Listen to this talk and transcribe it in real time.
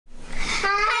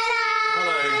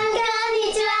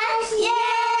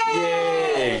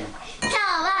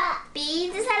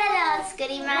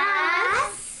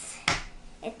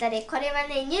で、これは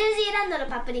ね、ニュージーランドの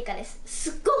パプリカです。す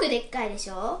っごくでっかいで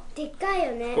しょ。でっかい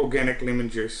よね。Organic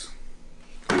lemon juice。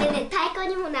これね、太鼓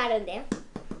にもなるんだよ。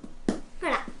ほ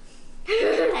ら。太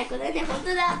鼓だね、本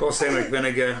当だ。Balsamic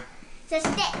vinegar。そして、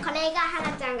これがは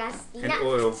なちゃんが好きな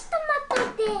プチトマト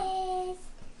で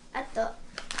す。あと、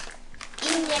イ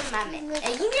ンゲン豆。インゲン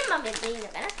豆でいいの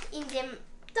かな。インゲン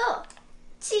と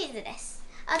チーズです。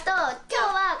あと、今日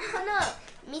はこ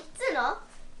の3つの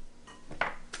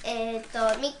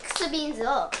ミックスビーンズ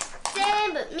を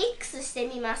全部ミックスして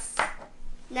みます。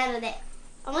なので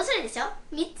面白いでしょ。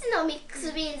3つのミック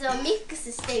スビーンズをミック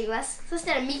スしてみます。そし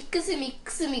たらミックスビ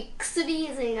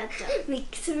ーンズになっちゃう。ミ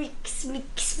ックスビ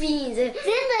ーンズ、全部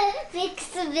ミック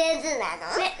スビーンズな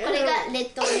ので、これがレッ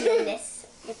ドオニオンです。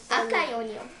赤いオ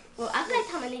ニオン、赤い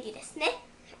玉ねぎですね。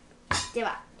で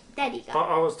はダディが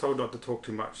I was told not to talk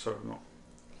too much, so not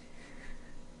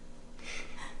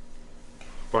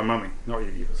by mummy, not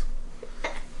you either.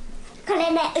 こ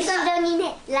れね、後ろに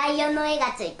ね、ライオンの絵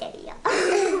がついてるよ。そう、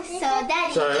ダ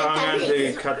ディ So I'm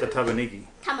going to cut the tabanigi.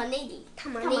 玉ねぎ。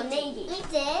見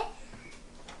て、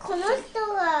この人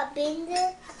はビーンズ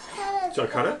サラ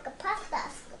ダなんかパスタ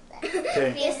作って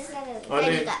る。ビーンズサラダダ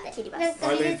ディが切ります。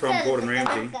I learned from Gordon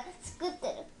Ramsay. 作って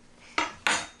る。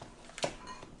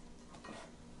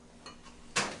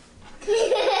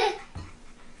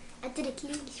後でき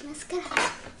れいにしますから。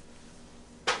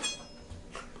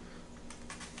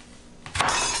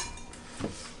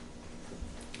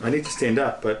I need to stand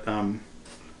up, but I'm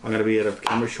going to be at a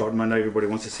camera shot, and I know everybody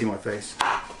wants to see my face.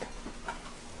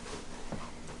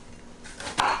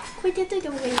 こうやってやっとい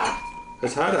た方がいい。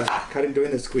 It's harder cutting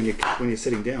doing this when you're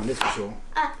sitting down. That's for sure.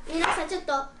 あ、皆さんちょっ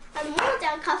とももち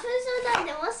ゃん花粉症なん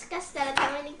で、もしかしたら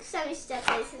たまにくしゃみしちゃっ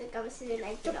たりするかもしれな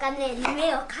いけど。とかね、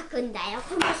目をかくんだよ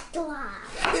この人は。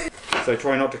So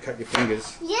try not to cut your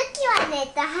fingers. ゆきは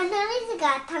ね、鼻水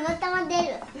がたまたま出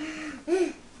る。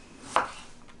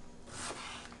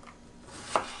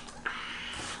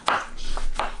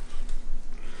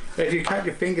If you cut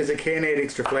your fingers, it can add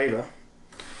extra flavour,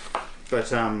 but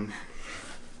some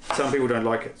people don't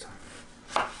like it.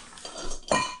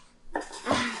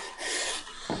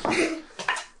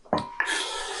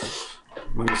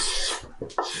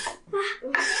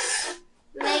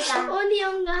 オニ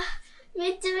オンがめ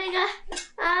っちゃ目が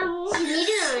もうしみる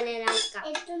のね。なんか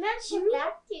しみるっ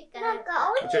ていうか、なんか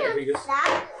オニオンさ、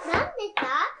なんでさ、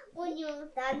オニオン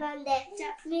さ、なんで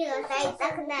目がさ痛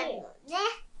くなるのね。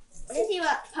次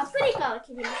はパプリカを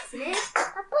切りますね。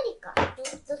パプリカ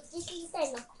どっち切りた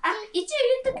いの？あ、一応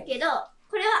言っとくけど、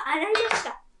これは洗いまし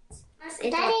た。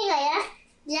誰がラ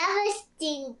ブシテ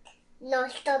ィの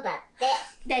人だって。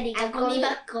ダディがゴミ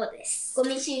箱です。ゴ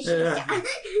ミ収集車。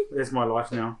That's my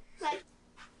life now.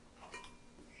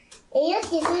 よって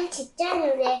それちっちゃいの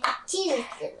でチーズっ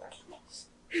て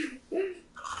言うの。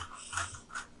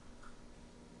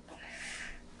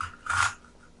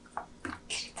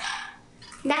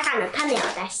中の種を出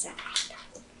したらいい。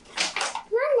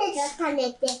なんで種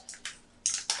って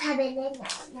食べれんだろ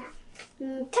うな。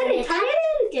種食べれる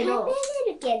けど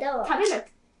食べなく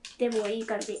てもいい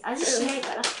感じ。味しない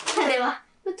から。種は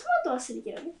トマトはする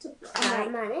けどね。ちょっと甘い。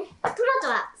まあね。トマト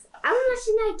はあんま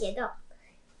しないけど、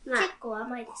まあ結構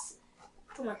甘いです。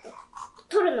トマト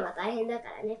取るのが大変だか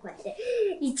らね。こうやって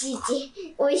いちいち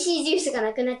美味しいジュースが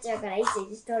なくなっちゃうから、いち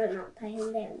いち取るの大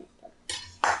変だよね。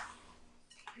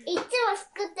いつも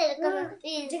作ってるから。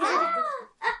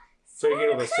So you get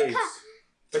all the seeds,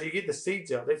 but you get the seeds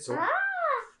out. That's all.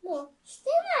 もうして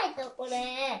ないとこ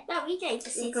れ。まあ見ちゃいと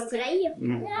成功くらいいいよ。じ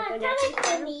ゃあ食べ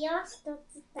てみよう。一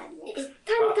つ種。種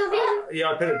食べる。Yeah,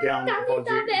 I put it down. I had to do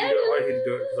it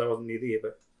because I wasn't near there,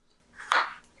 but.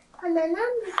 これなんで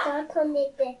か飛んで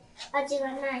て味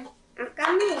がない。開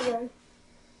かないよ。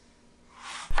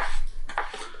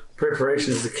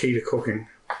Preparation is the key to cooking.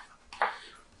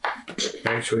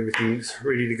 Make sure everything's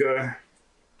ready to go.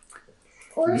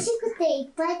 美味しくていっ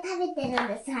ぱい食べてるん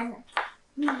です。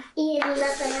家の中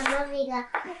やマミが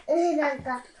なん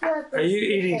かトマト。 Are you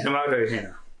eating tomatoes,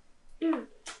 Hannah?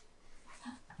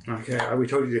 Okay, we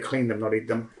told you to clean them, not eat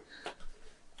them.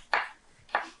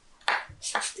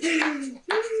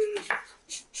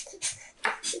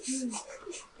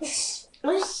 美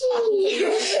味しい。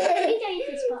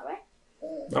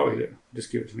Oh, yeah. Just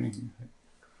give it to me.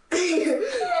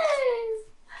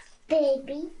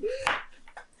 Baby.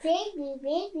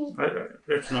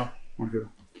 That's not. Okay.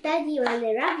 ダディは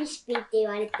ね、ラビシピーって言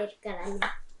われてるからね。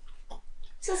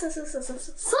そう。ダデ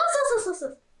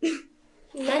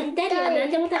ィは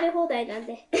何でも食べ放題なん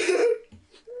で。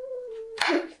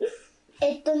ダ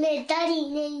ディ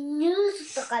ね、ニュー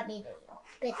スとか見るよ。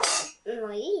も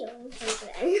ういいよ、そ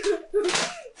れくら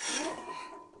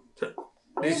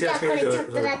い。じゃあこれちょっ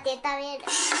とだけ食べる。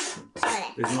これ。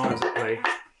There's knives at play.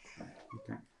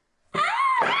 Okay.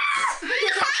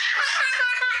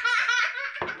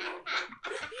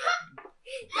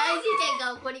 大事件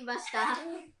が起こりました。ちょっ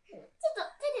と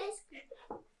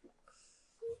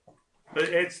手で。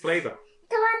It adds flavor.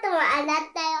 トマトも洗っ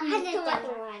たよ。はなちゃん。トマト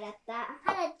も洗った。は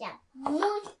なちゃん。もう、洗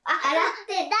って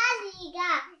ダディが、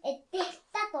手下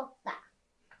取った。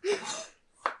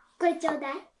これちょう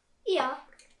だい。いいよ。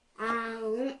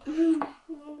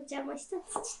じゃあもう一つちっ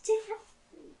ちゃい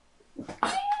な。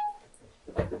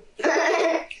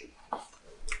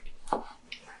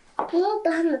もっ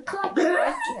とハムトマト。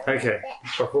Okay,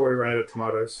 before we run out of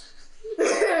tomatoes. ユ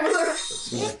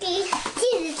キ、チ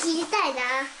ーズ切りたいな。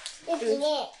ユキね。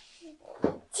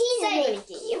チーズ最後に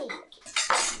切るよ。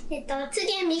次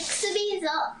はミックスビーンズを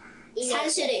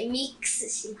3種類ミックス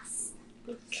します。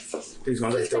These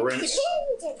ones have to rinse.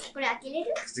 これ開けれ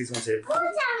る？ Because these ones have. ももち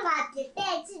ゃんが開けて、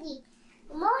次、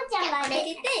ももちゃんが開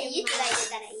けて、ゆきが入れ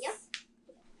たらいいよ。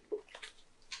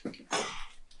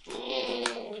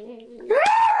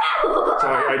So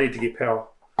I need to get power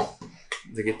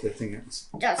to get the thing out.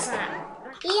 じゃあさ、いや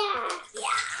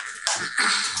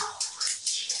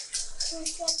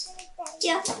い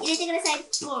や、入れてください。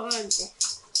ボーンって。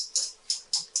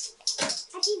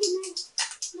開けてない。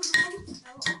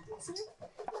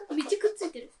めっちゃくっつ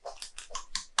いてる。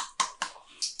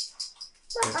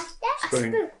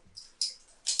Spoon.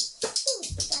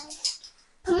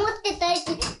 持ってたいし、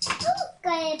使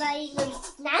えばいいのに、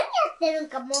何やってるん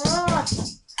かもう。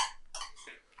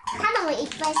花もいっ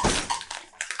ぱい。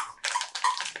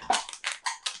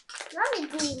なんで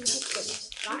グリーンに入ってるんです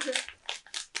か？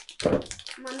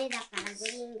豆だからグ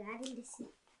リーンがあるんですよ。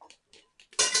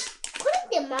こ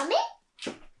れって豆？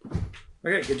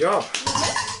 Okay, good job.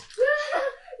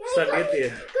 Starting to get there. ゴミに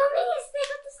捨てよ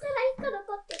うとしたら1個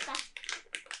残ってた。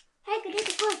早く出て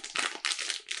こい。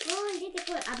おい、出て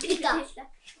こい。あ、出た。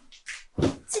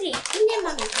次、インゲン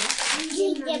豆いきます。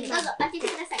インゲン豆どうぞ、開けて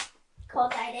ください。交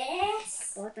代で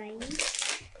す。交代ね。なん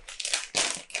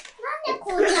でこ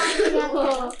んなになってるの？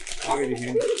 I'll get your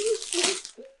hand.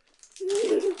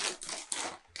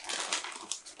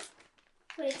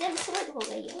 これ全部揃えた方が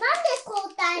いいよ。なんで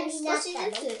交代になっ少した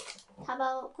の？ずつ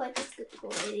幅をこうやって作った方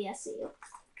が入れやすいよ。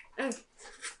うん。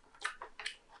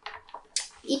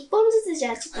一本ずつじ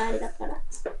ゃちょっとあれだから。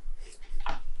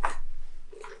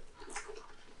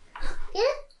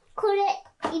これ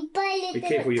いっぱい入 Be れ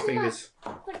てる。 careful your fingers.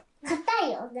 これ硬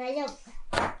いよ、大丈夫。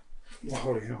 Oh,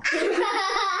 holy hell.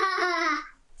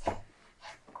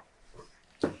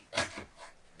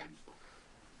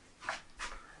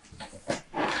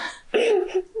 手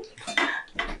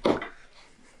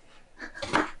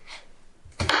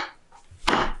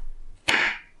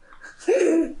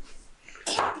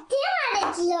ま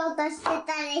で切ろうとしてた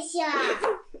でしょ。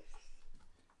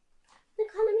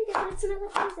鼻見て、これ繋がっ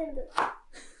てる全部。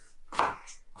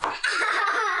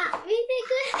見てく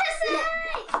ださ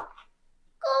い。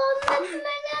こんな繋が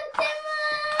って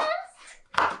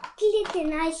ます。切れて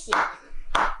ないし。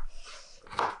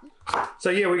So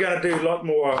yeah, we're going to do a lot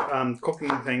more cooking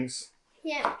things い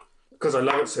や、 because I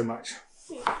love it so much.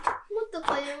 もっと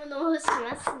こういうものをし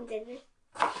ますんでね。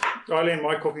I learned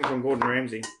my cooking from Gordon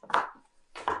Ramsay.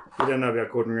 If you don't know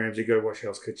about Gordon Ramsay, go watch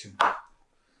Hell's Kitchen.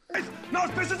 Not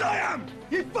as best as I am!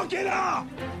 You fucking are!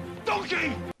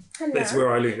 Donkey! That's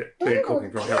where I learned it, learned 手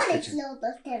cooking ま from で Hell's 切 Kitchen. ろうと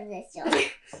してるでしょ。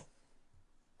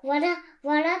笑っ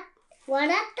た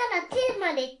ら手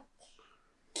まで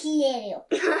切れるよ。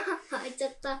入っちゃ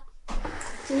った。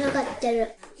繋がって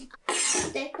る。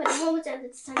で、これ、ももちゃんた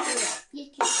ち3人が、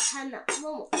ゆき、はな、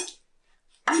もも。ゆ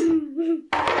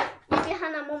き、は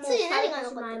な、もも。次何が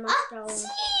残ってる？あ、チ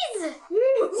ーズ！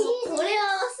これは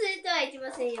忘れてはいけ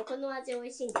ませんよ。この味美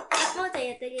味しいんで。ももちゃん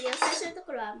やってあげるよ。最初のと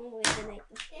ころはももやってないと。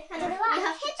これは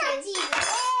ヘタチーズ。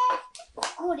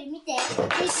これ見て。でっか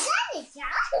いでしょ？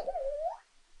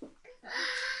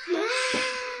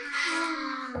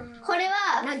これは、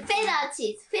フェダー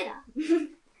チーズ。フェダー。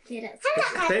フェダーチー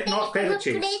ズ。勝手にこ Not のプレー feta トに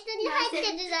cheese. 入ってる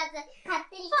やつ勝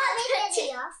手に食べてる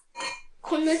よ。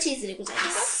こんなチーズでございま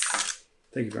す。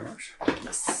 Thank you very much.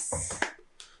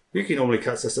 Yuki normally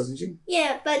cuts this, doesn't she?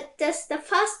 Yeah, but that's the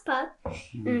first part.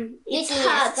 It's 少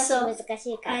hard, し so 難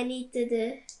しいから。 I need to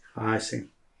do. I see.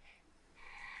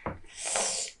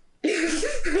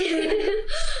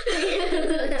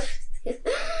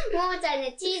 ももちゃん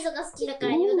ね、チーズが好きだか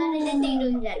らよだれ出てい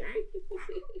るんじゃない？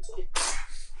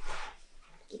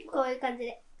こういう感じ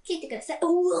で切ってください。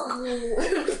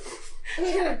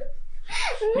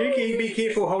Yuki, be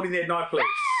careful holding that knife, please.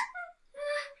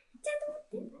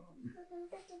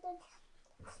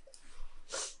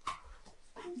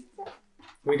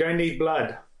 ち We don't need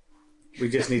blood. We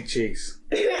just need cheese.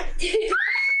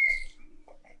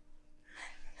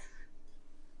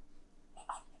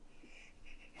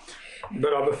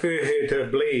 But I prefer her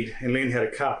to bleed and learn how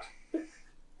to cut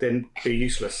than be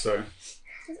useless, so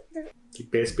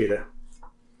keep best better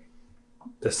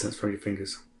distance from your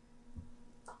fingers.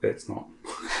 That's not.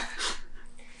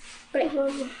 これ早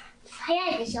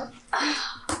いでしょ。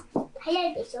早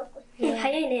いでしょ。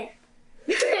早いね。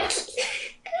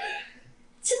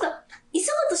ちょっと急ご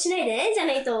うとしないでね、じゃ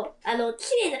ないと綺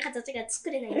麗な形が作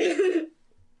れない。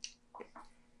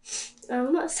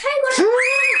まあ最後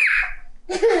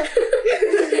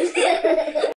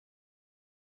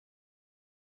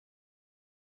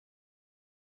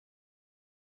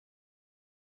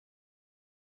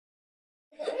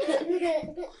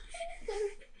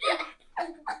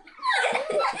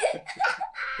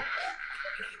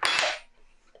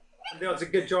That was a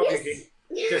good job, Yuki.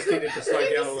 Just needed to slow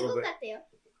down a little bit.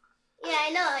 Yeah,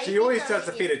 I know. She always does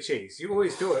a bit of cheese. You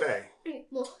always do it, eh?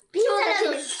 もうピザ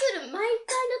ラの作る毎回の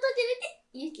途中で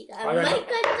ユキが毎回の途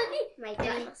中に巻いて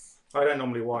あります。I don't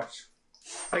normally watch.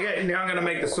 Okay, now I'm going to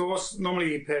make the sauce.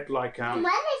 Normally you put like, you can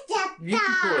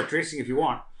call it dressing if you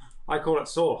want. I call it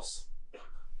sauce.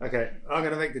 Okay, I'm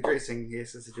going to make the dressing.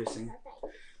 Yes, it's a dressing.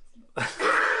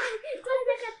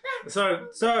 So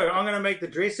I'm going to make the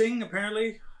dressing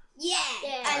apparently. Yeah,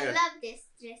 I love this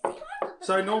dressing.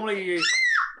 So normally you...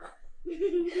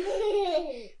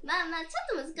 まあまあち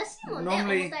ょっと難しいもんね、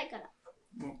 Normally- 重たいから。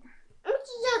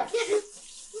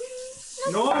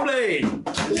Normally! 大変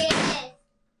な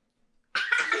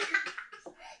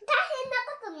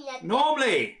ことになって。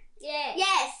 Normally! Yes.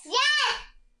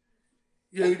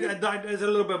 You, there's a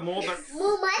little bit more, but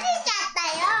もう混ぜちゃっ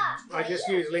たよ。 I just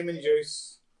use lemon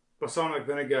juice, balsamic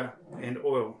vinegar, and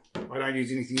oil. I don't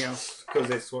use anything else because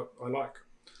that's what I like.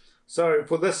 So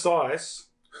for this size,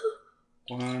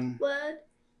 1, What?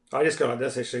 I just go like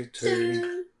this actually,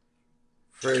 2,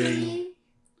 3,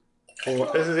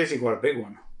 4. This is actually quite a big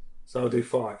one. So I'll do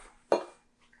 5.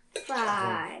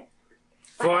 5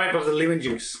 5 of the lemon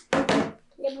juice.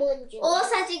 レモンジュース。大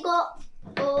さじ5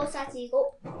大さじ5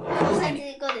大さじ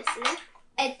5ですね。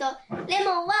レ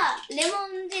モ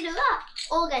ン汁は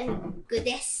オーガニック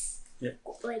です。Yeah.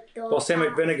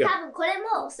 Balsamic vinegar. 多分これも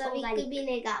ボーサミックビ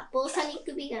ネガー、ボーサミッ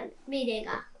クビネ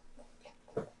ガー。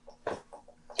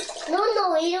どん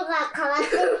どん色が変わってっ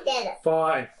てる。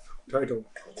 5 total.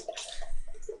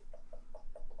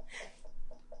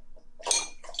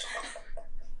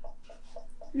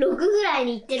 6ぐらい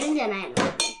にいってるんじゃないの？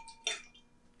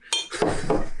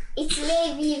 It's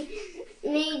maybe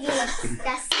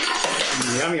that's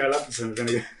Yummy, I love the balsamic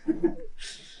vinegar.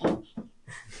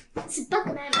 酸っぱ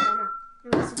くないのかな？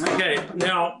 Okay,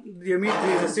 now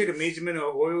there's a certain measurement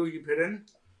of oil you put in.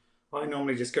 I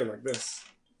normally just go like this.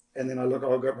 And then I'll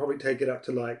probably take it up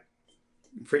to like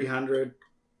 300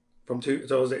 from 2,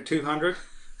 so I was at 200.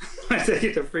 I take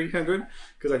it to 300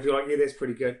 because I feel like, yeah, that's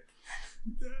pretty good.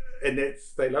 And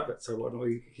they love it. So what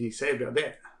can you say about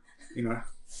that? You know?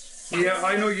 Yeah,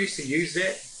 I know you used to use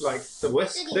that, like the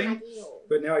whisk thing,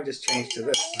 but now I just changed to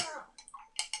this.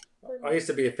 I used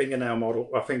to be a finger model,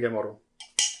 not fingernail.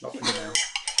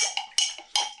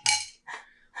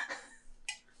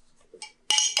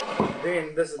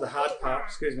 Then this is the hard part.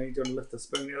 Excuse me, do you want to lift the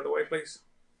spoon out of the way, please?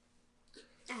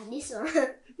 This one.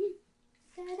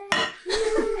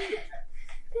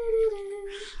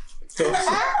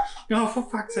 Oh, for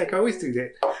fuck's sake, I always do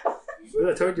that.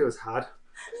 I told you it was hard.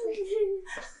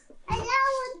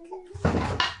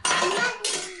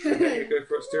 Okay, go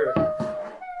for it, stir it.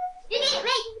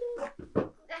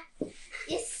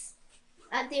 Yes.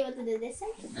 Do you want to do this side?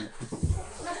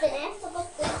 待ってね、そこ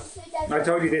ついてある。 I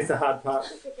told you that's the hard part.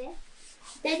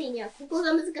 ダディにはここ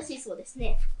が難しいそうです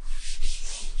ね。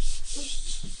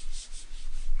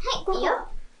はい、いいよ。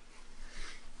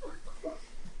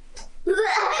うわ、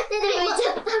手で見ち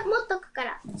ゃった。持っとくか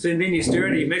ら。 So then you stir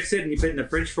it, you mix it, and you put it in the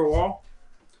fridge for a while.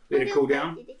 Let it cool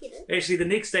down. Actually, the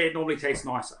next day it normally tastes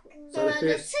nicer. So the 次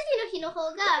の first, 日の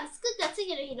方が、作った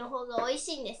次の日の方が美味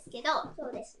しいんですけど、そ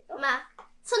うですよ。まあ、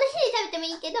その日に食べても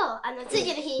いいけど、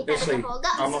次の日に食べ actually, た方が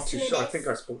I'm お not すす too め sure. I で think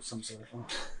I す。 bought some sort of.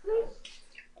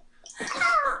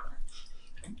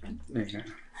 There you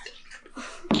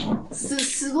go.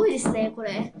 すごいですね、こ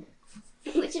れ。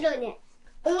面白いね。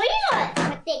面白い。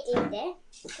待って、聞いて。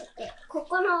こ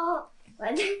この、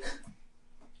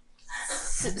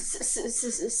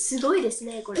すごいです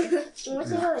ね、これ。面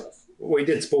白いです。We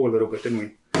did spoil a little bit, didn't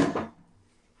we?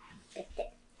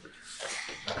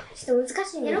 ちょっと難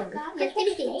しいね。やろうか。やって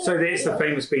みていい？ So that's the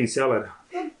famous bean salad.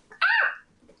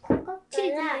 ここ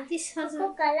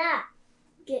から、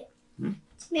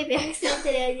Maybe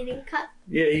accidentally I didn't cut.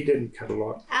 Yeah, he didn't cut a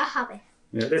lot. I'll have it.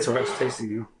 Yeah, that's alright, it's tasty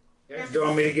now. Yeah. Do you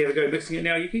want me to give a go mixing it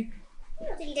now, Yuki?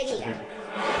 次々が。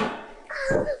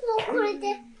もうこれで。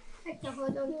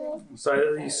So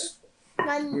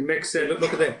you mix it,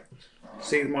 look at that.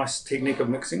 See my technique of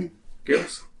mixing,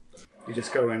 girls? You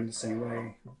just go in the same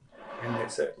way, and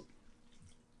that's it.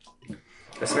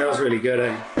 It smells really good,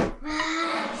 eh?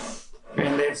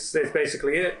 And that's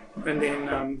basically it. And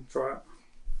then try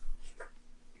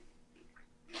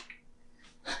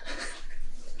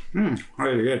it.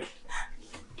 Really good.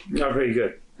 Not very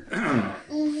good.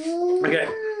 Okay,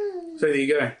 so there you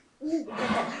go.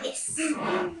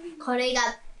 これが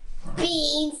ビ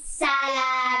ーンズサラ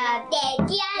ダ出来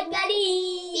上がり。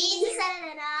ビーンズサ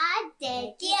ラダの出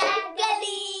来上がり。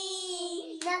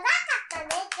長かったね、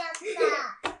ちょっ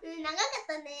と。長かっ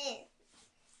たね。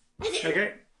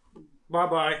Okay, bye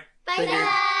bye. バイバイ。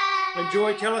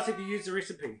 Enjoy. Tell us if you use the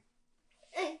recipe.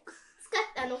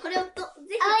 これをぜひ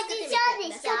作って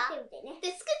みてください。で、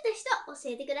作った人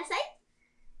教えてください。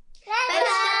バイバイ。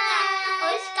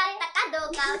美味しかったかど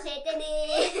うか教えてね。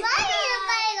マリの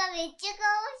声がめっちゃ面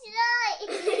白い。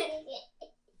バイバイ。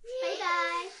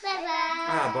バイバイ。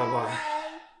Ah, bye bye.